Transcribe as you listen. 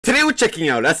Today we're checking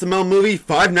out SML movie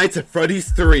Five Nights at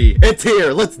Freddy's 3. It's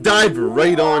here, let's dive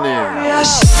right on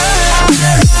in.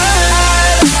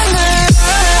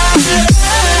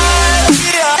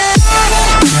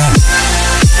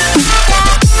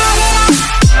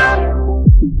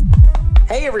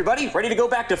 Hey everybody, ready to go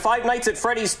back to Five Nights at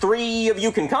Freddy's 3 of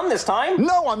You Can Come this time?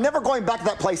 No, I'm never going back to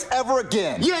that place ever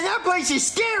again. Yeah, that place is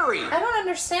scary. I don't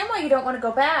understand why you don't want to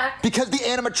go back. Because the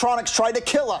animatronics tried to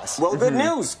kill us. Well, good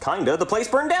news. Kinda. The place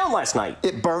burned down last night.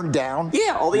 It burned down?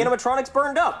 Yeah, all the animatronics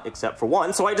burned up, except for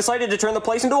one, so I decided to turn the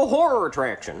place into a horror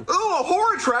attraction. Ooh, a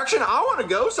horror attraction. I want to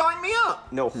go. Sign me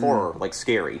up. No, horror, like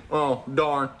scary. Oh,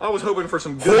 darn. I was hoping for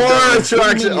some good Horror stuff.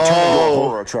 attraction.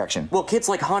 Horror attraction. Well, kids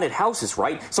like haunted houses,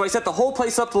 right? So I set the whole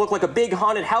place up to look like a big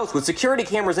haunted house with security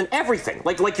cameras and everything,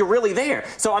 like you're really there.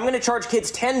 So I'm gonna charge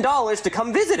kids $10 to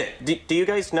come visit it. Do you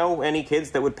guys know any kids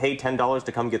that would pay $10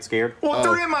 to come get scared? Well,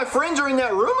 3 of my friends are in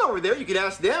that room over there. You could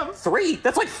ask them. 3?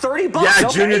 That's like $30. Yeah,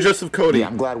 okay. Junior Joseph Cody. Yeah,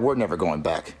 I'm glad we're never going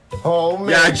back. Oh, man.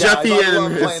 Yeah, guys, Jeffy I and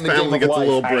love his playing the game family of gets a life.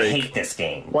 little I break. hate this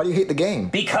game. Why do you hate the game?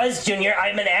 Because, Junior,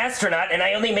 I'm an astronaut and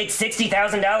I only make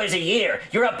 $60,000 a year.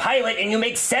 You're a pilot and you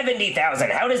make $70,000.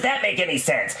 How does that make any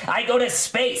sense? I go to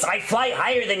space, I fly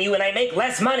higher than you, and I make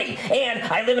less money. And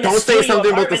I live in Don't a say studio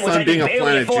something about the apartment which sun I being can a barely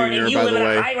planet, afford, Junior, and you by live the in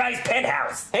way. a high-rise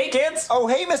penthouse. Hey kids! Oh,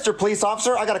 hey, Mr. Police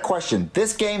Officer, I got a question.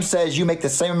 This game says you make the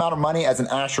same amount of money as an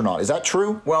astronaut. Is that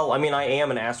true? Well, I mean, I am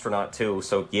an astronaut too,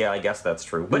 so yeah, I guess that's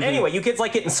true. But anyway, you kids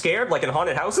like getting scared, like in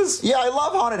haunted houses? Yeah, I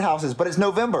love haunted houses, but it's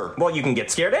November. Well, you can get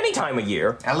scared any time of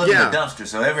year. I live Yeah. in a dumpster,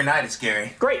 so every night it's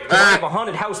scary. Great, 'cause I have a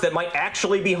haunted house that might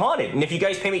actually be haunted, and if you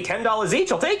guys pay me $10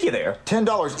 each, I'll take you there.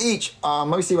 $10 each. Let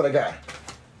me see what I got.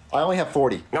 I only have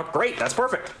 40. No, great, that's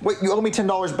perfect. Wait, you owe me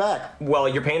 $10 back. Well,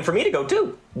 you're paying for me to go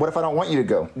too. What if I don't want you to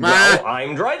go? Well,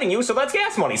 I'm driving you, so that's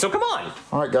gas money, so come on.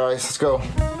 All right, guys, let's go.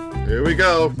 Here we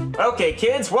go. Okay,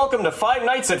 kids, welcome to Five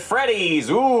Nights at Freddy's.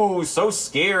 Ooh, so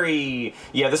scary.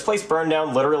 Yeah, this place burned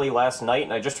down literally last night,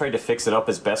 and I just tried to fix it up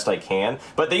as best I can.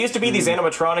 But there used to be these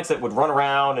animatronics that would run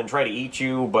around and try to eat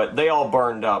you, but they all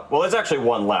burned up. Well, there's actually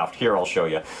one left. Here, I'll show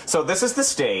you. So this is the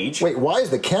stage. Wait, why is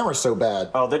the camera so bad?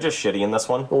 Oh, they're just shitty in this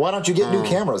one. Well, why don't you get new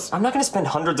cameras? I'm not going to spend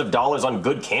hundreds of dollars on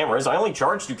good cameras. I only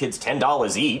charged you kids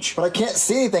 $10 each. But I can't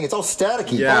see anything. It's all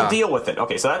staticky. Yeah. I'll deal with it.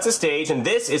 Okay, so that's the stage, and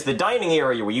this is the dining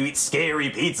area where you eat scary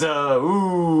pizza.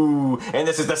 Ooh. And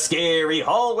this is the scary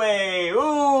hallway. Ooh.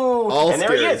 All and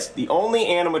there he scary. is, the only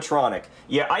animatronic.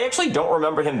 Yeah, I actually don't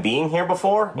remember him being here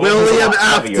before. And William he's a lot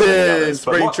heavier than the Afton, others.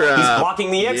 But look, SPRINGTRAP. he's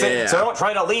blocking the exit, Yeah. so don't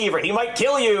try to leave or he might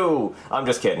kill you. I'm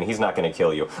just kidding. He's not going to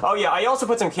kill you. Oh, yeah, I also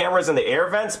put some cameras in the air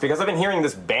vents because I've been hearing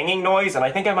this banging noise, and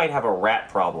I think I might have a rat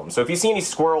problem. So if you see any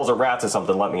squirrels or rats or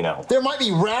something, let me know. There might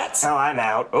be rats. Oh, I'm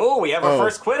out. Oh, we have our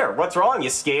first quitter. What's wrong? You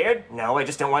scared? No, I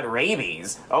just don't want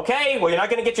rabies. Okay, well, you're not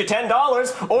going to get your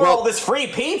 $10 or all this free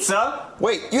pizza.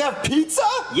 Wait, you have pizza?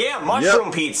 Yeah,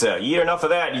 mushroom pizza. You eat enough of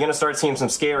that, you're going to start seeing some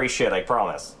scary shit, I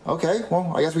promise. Okay,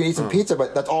 well, I guess we can eat some pizza,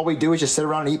 but that's all we do is just sit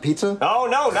around and eat pizza? Oh,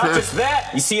 no, not just that.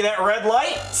 You see that red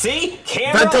light? See?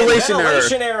 Camera and Ventilation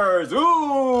ventilation errors.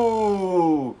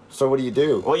 Ooh. So what do you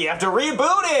do? Well, you have to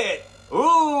reboot it.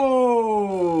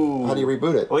 Ooh. How do you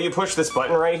reboot it? Well, you push this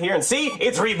button right here and see?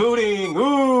 It's rebooting.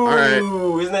 Ooh. All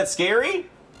right. Isn't that scary?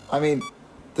 I mean,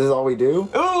 this is all we do?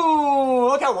 Ooh,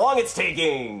 look how long it's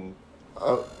taking.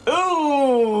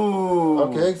 Ooh.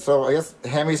 Okay, so I guess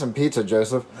hand me some pizza,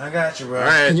 Joseph. I got you, bro. All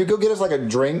right. Can you go get us like a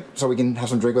drink so we can have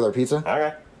some drink with our pizza?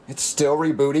 Okay. It's still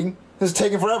rebooting. This is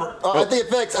taking forever. I think it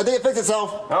fixed. I think it fixed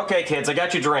itself. Okay, kids, I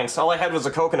got your drinks. All I had was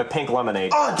a Coke and a pink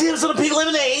lemonade. Oh, dibs on the pink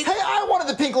lemonade. Hey, I wanted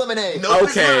the pink lemonade. No,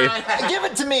 Okay. it's mine. Give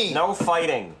it to me. No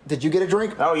fighting. Did you get a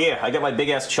drink? Oh, yeah, I got my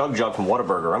big-ass chug jug from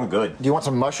Whataburger. I'm good. Do you want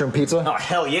some mushroom pizza? Oh,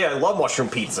 hell yeah, I love mushroom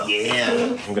pizza.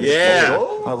 Yeah. I'm gonna Yeah.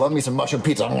 explode. I love me some mushroom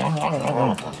pizza.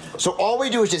 So all we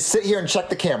do is just sit here and check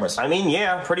the cameras. I mean,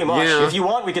 yeah, pretty much. Yeah. If you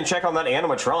want, we can check on that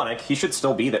animatronic. He should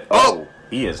still be there. Oh!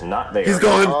 He is not there. He's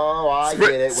going. Oh, I get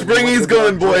it. When you Springy's wanted to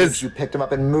going, get our drinks, boys. You picked him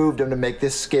up and moved him to make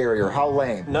this scarier. How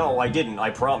lame. No, I didn't,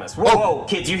 I promise. Whoa, whoa,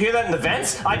 kids, you hear that in the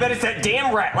vents? I bet it's that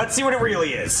damn rat. Let's see what it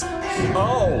really is.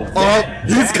 Oh, He's that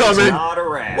is coming. not a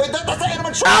rat. Wait, that's the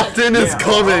animatronic. Afton is Yeah,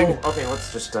 coming. oh, okay,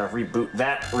 let's just reboot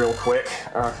that real quick.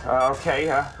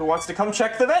 Okay, who wants to come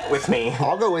check the vent with me?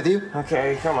 I'll go with you.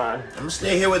 Okay, come on. I'm gonna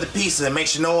stay here with the pizza and make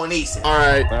sure no one eats it. All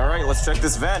right. All right, let's check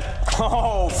this vent.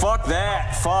 Oh, fuck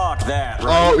that. Fuck that.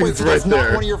 Oh, Wait, he's so right that's not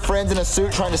there. one of your friends in a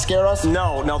suit trying to scare us?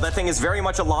 No, that thing is very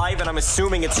much alive, and I'm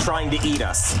assuming it's trying to eat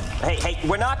us. Hey,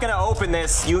 we're not gonna open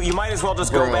this. You might as well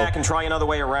just go Bro. back and try another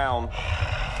way around.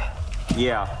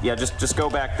 Yeah, just go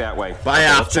back that way. By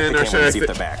Okay, let's check Afton, the or camera should I and see if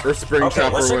say, they're back. or SPRINGTRAP Okay,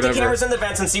 let's or check the whatever. cameras in the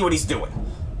vents and see what he's doing.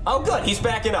 Oh, good. He's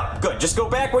backing up. Good. Just go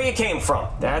back where you came from.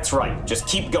 That's right. Just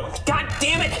keep going. God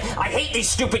damn it! I hate these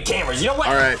stupid cameras. You know what?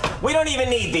 All right. We don't even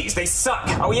need these. They suck.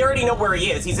 Oh, we already know where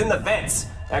he is. He's in the vents.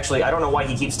 Actually, I don't know why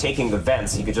he keeps taking the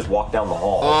vents. He could just walk down the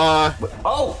hall.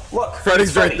 Oh, look.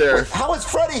 Freddy's right there. How is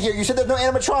Freddy here? You said there's no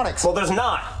animatronics. Well, there's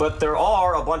not, but there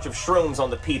are a bunch of shrooms on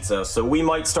the pizza, so we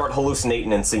might start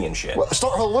hallucinating and seeing shit. What,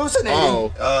 start hallucinating?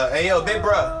 Oh. Hey, yo, big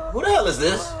bruh. Who the hell is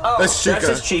this? Oh, That's Chica. That's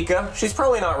just Chica. She's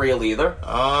probably not real either.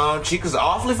 Chica's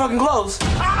awfully fucking close.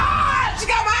 Ah! She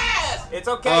got my ass! It's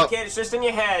okay, kid. It's just in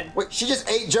your head. Wait, she just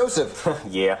ate Joseph.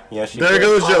 Yeah, she There did.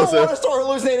 goes I don't want to Joseph. start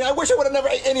hallucinating. I wish I would have never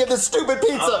ate any of this stupid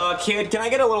pizza. Kid, can I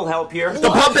get a little help here? The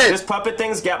puppet! This puppet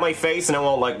thing's got my face and it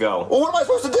won't let go. Well, what am I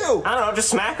supposed to do? I don't know, just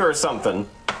smack her or something.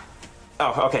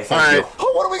 Oh, okay, thank you.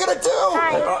 Oh, what are we gonna do?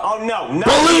 Oh, no.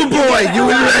 Balloon Boy,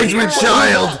 you enragement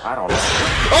child! I don't know.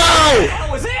 Oh! What the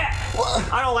hell was that?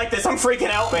 What? I don't like this. I'm freaking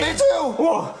out, man. Me too.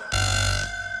 Whoa.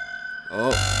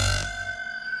 Oh.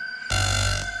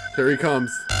 Here he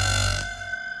comes.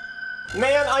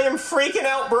 Man, I am freaking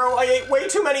out, bro. I ate way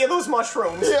too many of those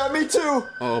mushrooms. Yeah, me too.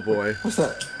 Oh boy. What's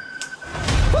that?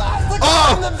 Ah, it's the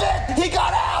guy in the vent. He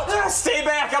got out. Stay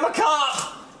back. I'm a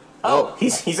cop. Oh,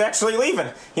 he's actually leaving.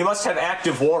 He must have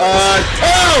active warrants.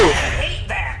 Oh! I hate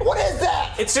that. What is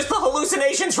that? It's just the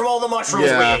hallucinations from all the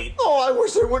mushrooms we ate. Oh, I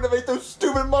wish I wouldn't have ate those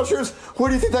stupid mushrooms. Where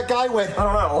do you think that guy went? I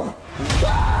don't know.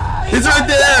 Ah, He's right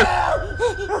there!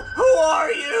 Who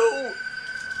are you?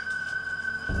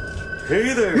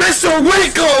 Hey there! Mr.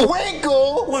 Winkle!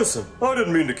 Winkle! Listen, I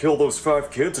didn't mean to kill those 5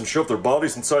 kids and shove their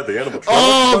bodies inside the animatronic.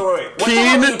 Oh! Wait. What the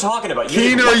hell are you talking about?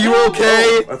 Keen, are you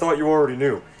okay? I thought you already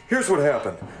knew. Here's what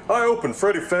happened. I opened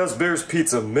Freddy Fazbear's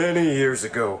Pizza many years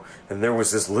ago, and there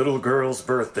was this little girl's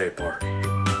birthday party.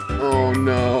 Oh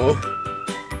no.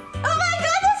 Oh my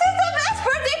god, this is the best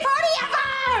birthday party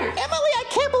ever! Emily, I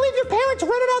can't believe your parents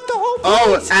rented out the whole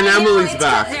Oh, place. and Emily's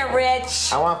back. They're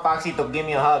rich. I want Foxy to give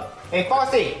me a hug. Hey,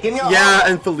 Foxy, give me a hug. Yeah,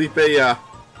 and Felipe, yeah.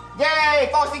 Yay,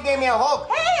 Foxy gave me a hug.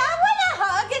 Hey, I want a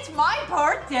hug. It's my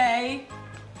birthday.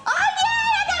 Oh, yay,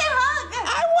 I got a hug.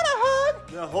 I want a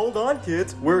hug. Now hold on,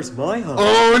 kids. Where's my hug?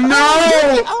 Oh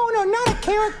no! Oh, no, not a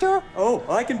character. Oh,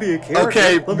 I can be a character.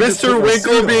 Okay, Let me just put Mr. my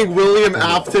Winkle suit on. being William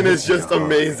Afton is just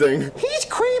amazing. He's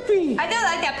creepy. I don't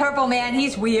like that purple man.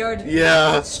 He's weird.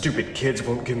 Yeah. Stupid kids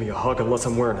won't give me a hug unless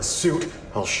I'm wearing a suit.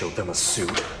 I'll show them a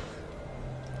suit.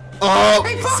 Oh,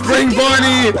 Spring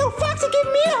Bunny! No, Foxy,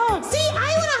 give me a hug. See,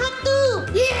 I want a hug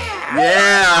too. Yeah.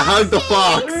 Yeah, hug the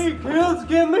fox. Hey, kids,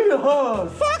 give me a hug.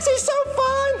 Foxy's so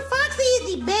fun. Foxy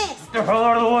is the best. Get the hell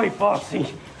out of the way, Foxy.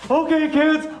 Okay,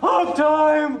 kids, hug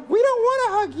time. We don't want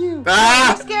to hug you.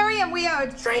 Ah! Scary and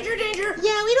weird. Stranger danger.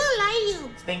 Yeah, we don't like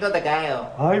you. Stingo de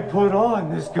gallo. I put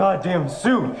on this goddamn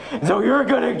suit, so you're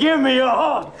gonna give me a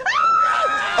hug.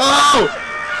 Oh!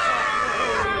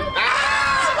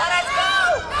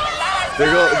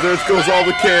 There goes all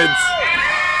the kids.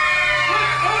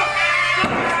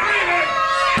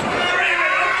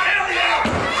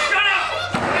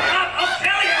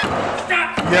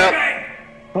 Yep.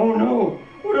 Oh no,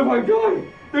 what have I done?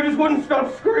 They just wouldn't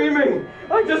stop screaming.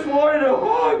 I just wanted a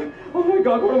hug. Oh my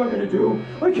god, what am I gonna do?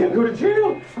 I can't go to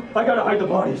jail. I gotta hide the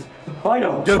bodies. I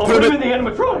know. Gotta I'll put put them it- in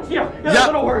the animatronics. Yeah,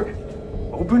 that'll work.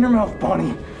 Open your mouth,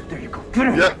 Bonnie. There you go. Get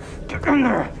in there. Get in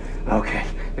there. Okay,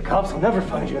 the cops will never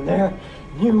find you in there.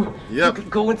 You can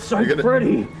go inside You're gonna-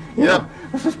 Freddy. Yep.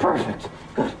 This is perfect.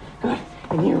 Good, good.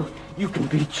 And you can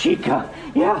be Chica.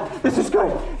 Yeah, this is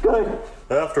good, good.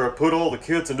 After I put all the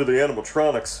kids into the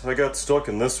animatronics, I got stuck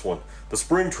in this one. The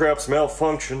spring traps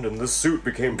malfunctioned and this suit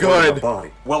became part of my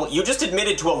body. Well, you just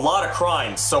admitted to a lot of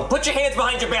crimes, so put your hands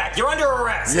behind your back. You're under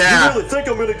arrest. You really think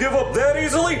I'm gonna give up that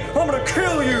easily? I'm gonna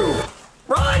kill you!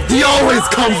 Run! He always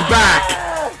comes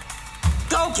back.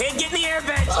 Go, kid, get in the air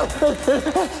vent!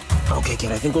 Okay,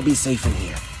 kid, I think we'll be safe in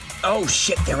here. Oh,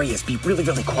 shit, there he is. Be really,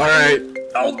 really quiet. All right.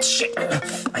 Oh, shit.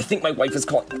 I think my wife is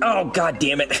calling. Oh, god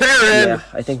damn it. Karen! Yeah,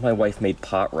 I think my wife made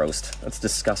pot roast. That's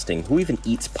disgusting. Who even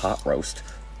eats pot roast?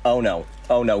 Oh, no.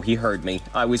 Oh, no, he heard me.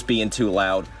 I was being too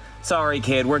loud. Sorry,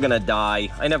 kid, we're gonna die.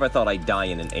 I never thought I'd die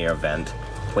in an air vent.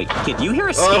 Wait, kid, do you hear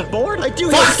a skateboard? I do.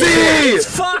 Foxy!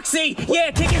 It's Foxy!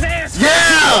 Yeah, kick his ass!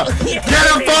 Yeah! Yeah,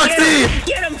 Get him,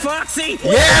 Foxy! Get him, Foxy!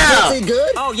 Yeah! Is he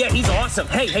good? Oh, yeah, he's awesome.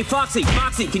 Hey, Foxy,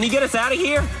 can you get us out of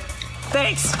here?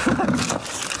 Thanks.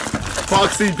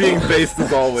 Foxy being based as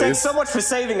Thanks always. so much for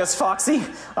saving us, Foxy.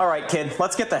 All right, kid,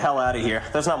 let's get the hell out of here.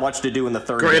 There's not much to do in the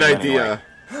third Great game idea. anyway.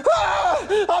 Ah,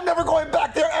 I'm never going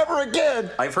back there ever again.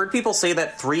 I've heard people say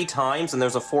that 3 times, and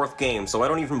there's a 4th game, so I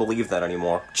don't even believe that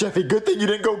anymore. Jeffy, good thing you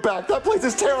didn't go back. That place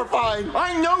is terrifying.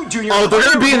 I know, Junior. Oh, they're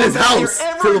gonna be in his I'm never house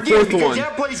going back for there the ever 4th again one. because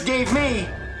that place gave me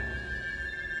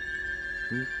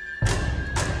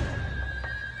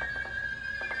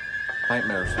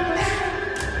Nightmares.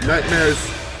 Nightmares.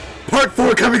 Part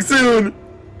 4 coming soon!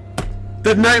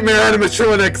 The Nightmare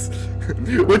animatronics!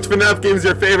 Which FNAF game is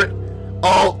your favorite?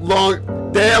 All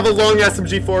long... They have a long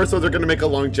SMG4, so they're gonna make a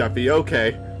long Jeffy.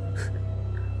 Okay.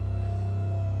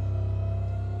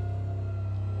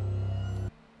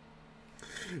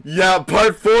 Yeah,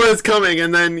 part 4 is coming,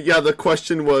 and then, yeah, the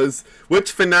question was,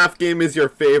 which FNAF game is your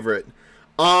favorite?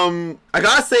 I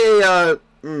gotta say,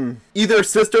 either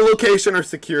Sister Location or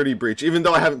Security Breach. Even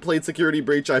though I haven't played Security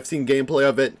Breach, I've seen gameplay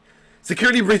of it.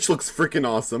 Security Breach looks freaking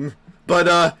awesome.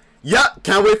 But, yeah,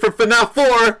 can't wait for FNAF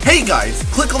 4! Hey guys,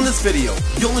 click on this video.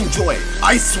 You'll enjoy it,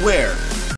 I swear.